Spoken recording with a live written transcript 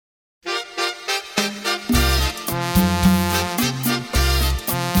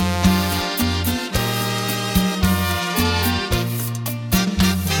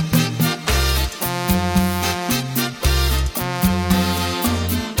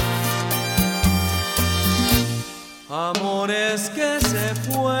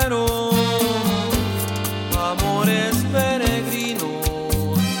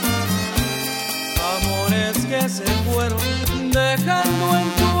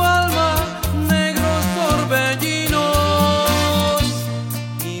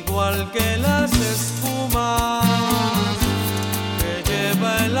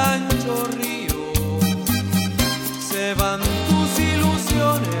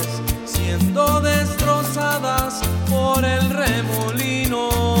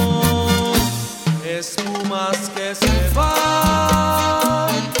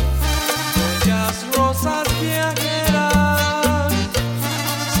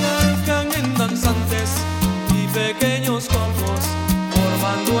pequeños cocos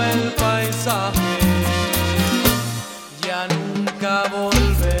formando el paisaje. Ya nunca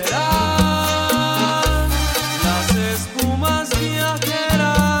volverán las espumas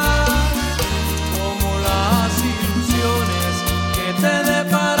viajeras como las ilusiones que te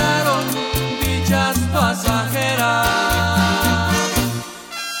depararon dichas pasajeras.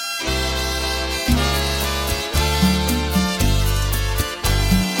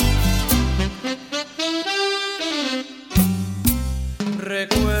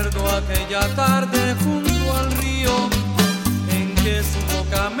 Recuerdo aquella tarde junto al río en que su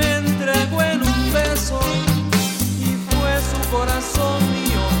boca me entregó en un beso y fue su corazón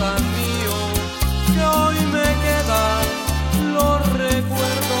mío tan mío que hoy me quedan los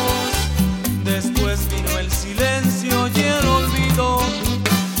recuerdos. Después vino el silencio y el olvido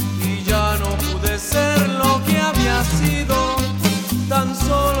y ya no pude ser lo que había sido. Tan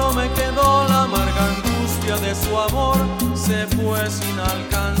solo me quedó la amarga angustia de su amor. Se fue sin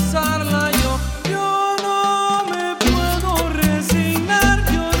alcanzarla. Yo no me puedo resignar,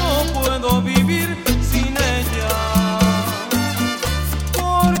 yo no puedo vivir sin ella.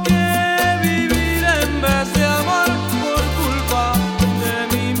 ¿Por qué vivir en vez de amar por culpa de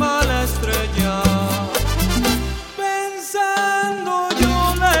mi mala estrella? Pensando yo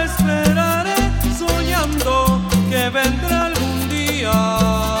la esperaré, soñando que vendrá algún día,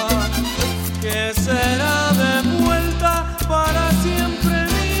 que será de vuelta para siempre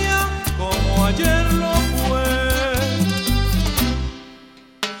mía, como ayer lo fue.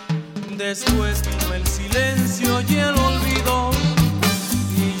 Después vino el silencio y el olvido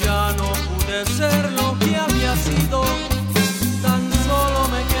y ya no pude ser lo que había sido. Tan solo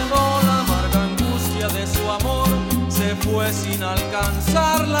me quedó la amarga angustia de su amor. Se fue sin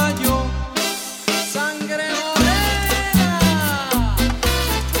alcanzarla yo. Sangre morena.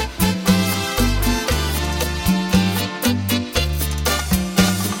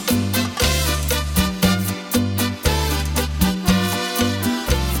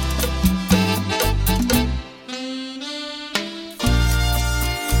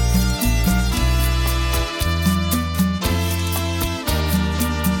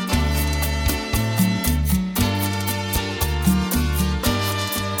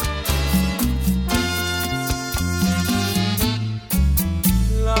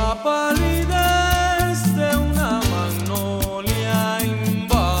 La palidez de una magnolia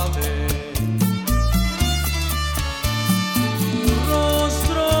invade tu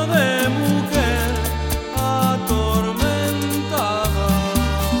rostro de mujer atormentada.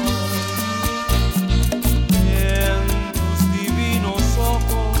 En tus divinos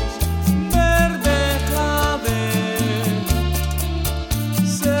ojos verde jade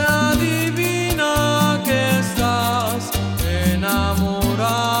se adivina que estás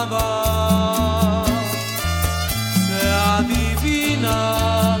enamorada. Se adivina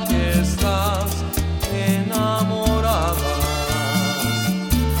que estás enamorada.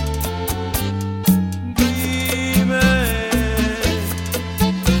 Dime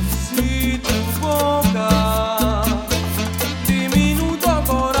si tu boca, diminuto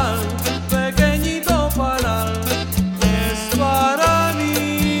coral, pequeñito paral, es para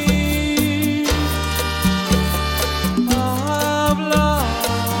mí. Habla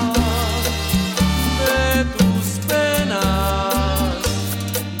de tus penas,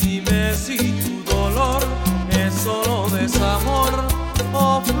 dime si tu dolor es solo desamor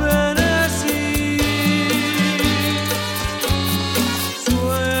o frenesí.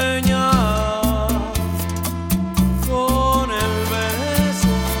 Sueña con el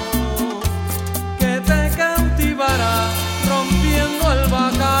beso que te cautivará, rompiendo el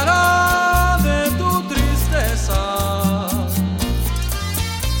bacará de tu tristeza.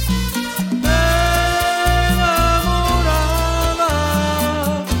 Enamorada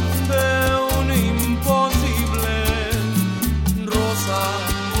de un imposible rosa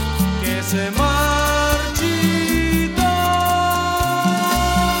que se marcha.